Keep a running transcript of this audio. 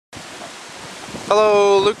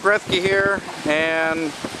Hello, Luke Brethke here,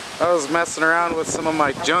 and I was messing around with some of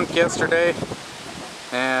my junk yesterday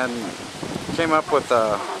and came up with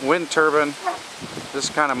a wind turbine.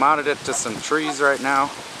 Just kind of mounted it to some trees right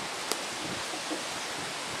now.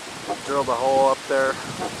 Drilled a hole up there,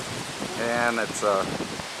 and it's a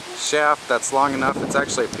shaft that's long enough. It's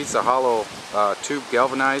actually a piece of hollow tube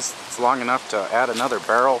galvanized. It's long enough to add another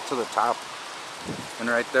barrel to the top. And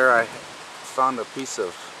right there I found a piece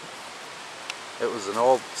of, it was an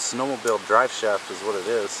old snowmobile drive shaft is what it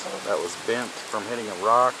is, that was bent from hitting a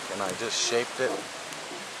rock, and I just shaped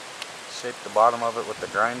the bottom of it with the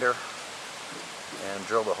grinder and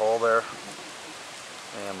drilled a hole there.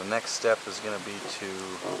 And the next step is going to be to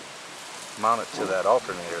mount it to that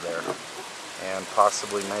alternator there and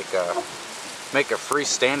possibly make a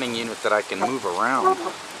freestanding unit that I can move around.